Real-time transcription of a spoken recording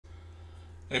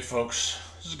Hey folks,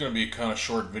 this is going to be a kind of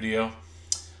short video.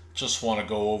 Just want to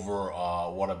go over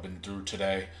what I've been through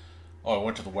today. Oh, I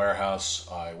went to the warehouse,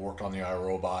 I worked on the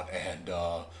iRobot, and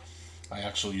I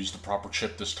actually used the proper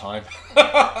chip this time.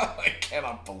 I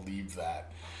cannot believe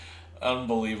that.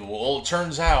 Unbelievable. Well, it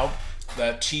turns out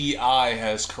that TI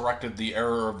has corrected the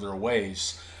error of their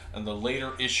ways, and the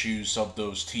later issues of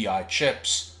those TI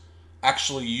chips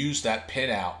actually use that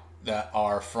pinout that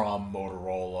are from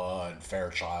Motorola and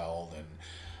Fairchild and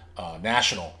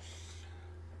National.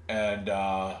 And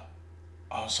I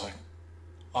was like,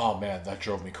 oh man, that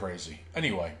drove me crazy.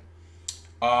 Anyway,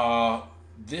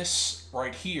 this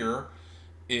right here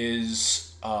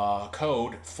is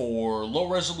code for low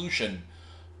resolution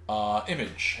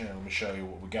image. Here, let me show you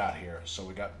what we got here. So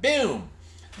we got, boom!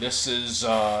 This is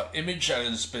image that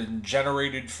has been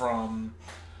generated from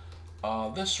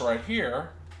this right here.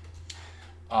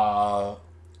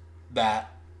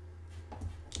 That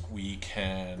we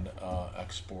can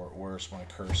export. Where's my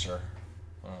cursor?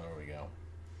 Oh, there we go.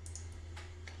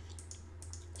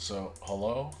 So,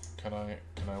 hello? Can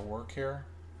I work here?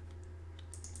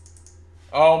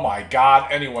 Oh my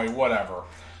god. Anyway, whatever.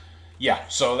 Yeah,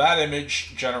 so that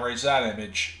image generates that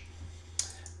image.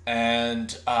 And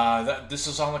this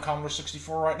is on the Commodore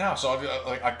 64 right now. So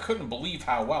I couldn't believe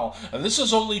how well. And this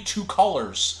is only 2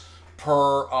 colors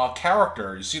per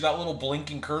character. You see that little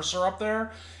blinking cursor up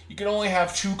there? You can only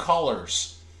have 2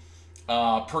 colors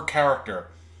per character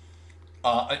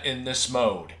in this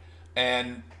mode,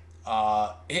 and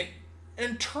it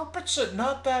interprets it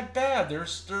not that bad.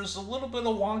 There's a little bit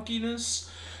of wonkiness.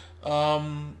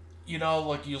 You know,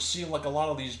 like you'll see like a lot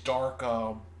of these dark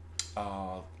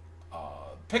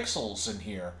pixels in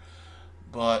here,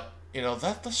 but you know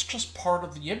that's just part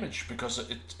of the image because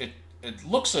it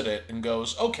looks at it and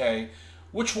goes, okay,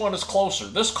 which one is closer,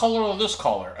 this color or this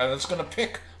color? And it's going to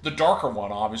pick the darker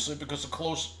one, obviously, because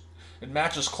it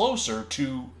matches closer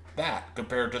to that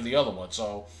compared to the other one.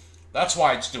 So that's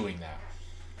why it's doing that.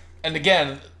 And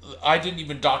again, I didn't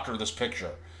even doctor this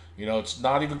picture. You know, it's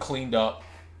not even cleaned up.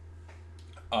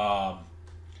 I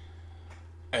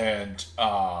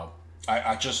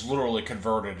just literally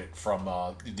converted it from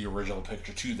the original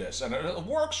picture to this. And it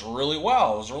works really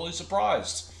well. I was really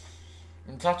surprised.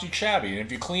 It's not too shabby. And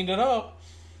if you cleaned it up,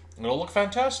 it'll look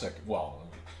fantastic. Well,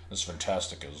 as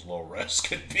fantastic as low res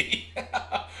could be.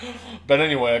 But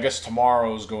anyway, I guess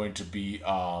tomorrow is going to be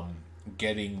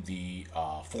getting the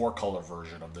 4-color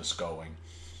version of this going.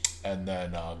 And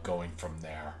then going from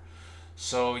there.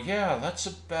 So yeah, that's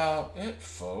about it,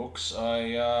 folks.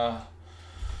 I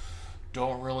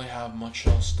don't really have much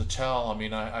else to tell. I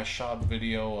mean, I shot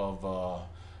video of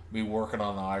me working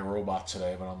on the iRobot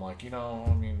today. But I'm like, you know,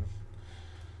 I mean,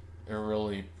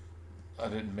 I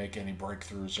didn't make any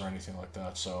breakthroughs or anything like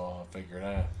that, so I figured,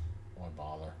 why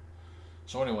bother?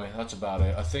 So anyway, that's about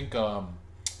it. I think what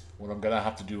I'm going to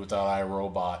have to do with that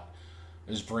iRobot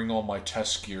is bring all my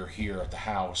test gear here at the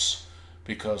house,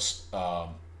 because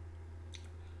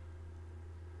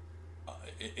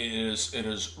it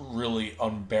is really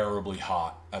unbearably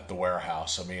hot at the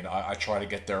warehouse. I mean, I try to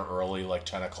get there early, like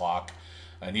 10 o'clock,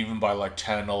 and even by like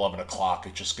 10, 11 o'clock,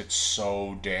 it just gets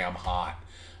so damn hot.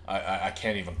 I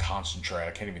can't even concentrate.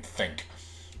 I can't even think.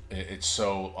 It's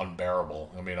so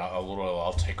unbearable. I mean,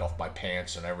 I'll take off my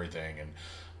pants and everything, and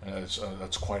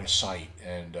that's quite a sight.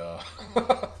 And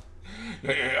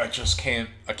I just can't.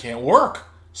 I can't work.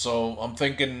 So I'm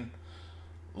thinking,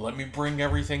 let me bring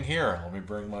everything here. Let me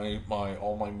bring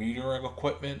all my metering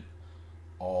equipment,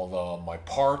 my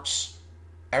parts,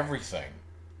 everything.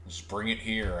 Just bring it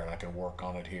here, and I can work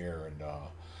on it here,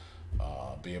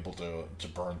 and be able to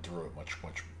burn through it much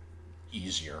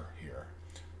easier here.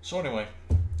 So anyway,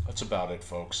 that's about it,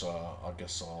 folks. I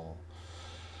guess I'll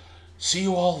see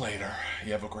you all later.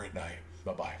 You have a great night.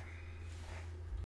 Bye-bye.